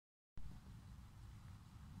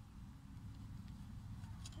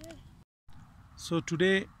So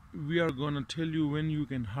today we are gonna tell you when you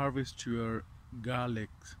can harvest your garlic.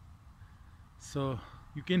 So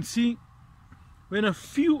you can see when a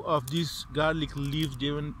few of these garlic leaves,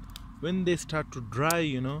 even when they start to dry,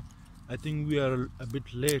 I think we are a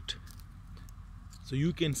bit late. So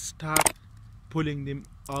you can start pulling them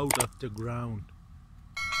out of the ground.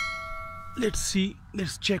 Let's see,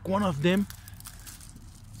 let's check one of them.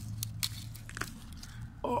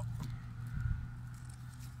 Oh,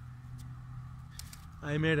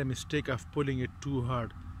 I made a mistake of pulling it too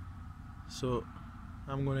hard. So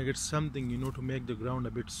I'm gonna get something, to make the ground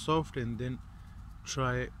a bit soft and then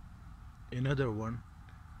try another one.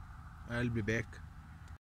 I'll be back.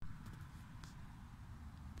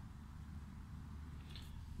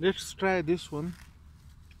 Let's try this one.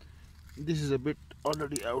 This is a bit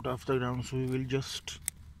already out of the ground, so we will just,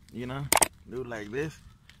 do like this.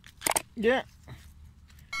 Yeah.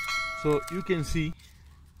 So you can see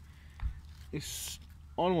it's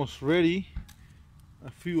almost ready.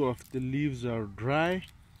 A few of the leaves are dry,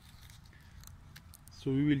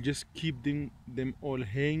 so we will just keep them all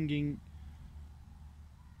hanging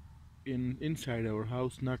inside our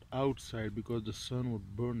house, not outside, because the sun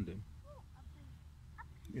would burn them.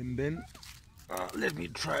 And then let me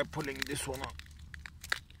try pulling this one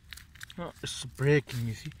up. It's breaking,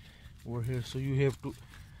 you see, over here, so you have to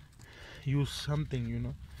use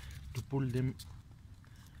something, to pull them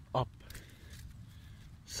up.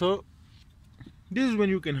 So this is when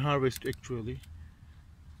you can harvest. Actually,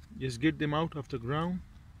 just get them out of the ground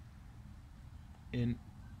and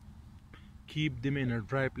keep them in a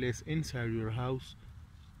dry place inside your house.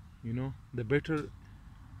 The better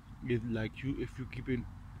is if you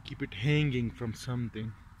keep it hanging from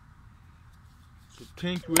something. So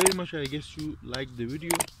thank you very much. I guess you liked the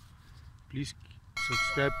video. Please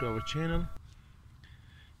subscribe to our channel.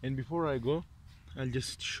 And before I go, I'll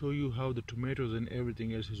just show you how the tomatoes and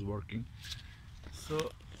everything else is working.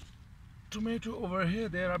 So tomato over here,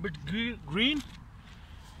 they are a bit green,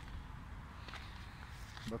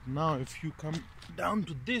 but now if you come down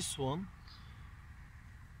to this one,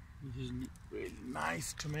 this is really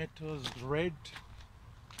nice tomatoes, red.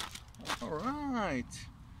 All right,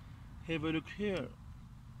 have a look here.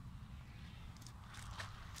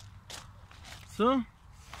 So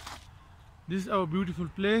this is our beautiful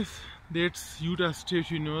place. That's Utah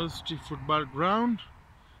State University football ground,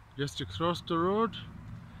 just across the road.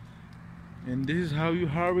 And this is how you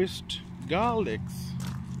harvest garlics.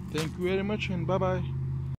 Thank you very much, and bye bye.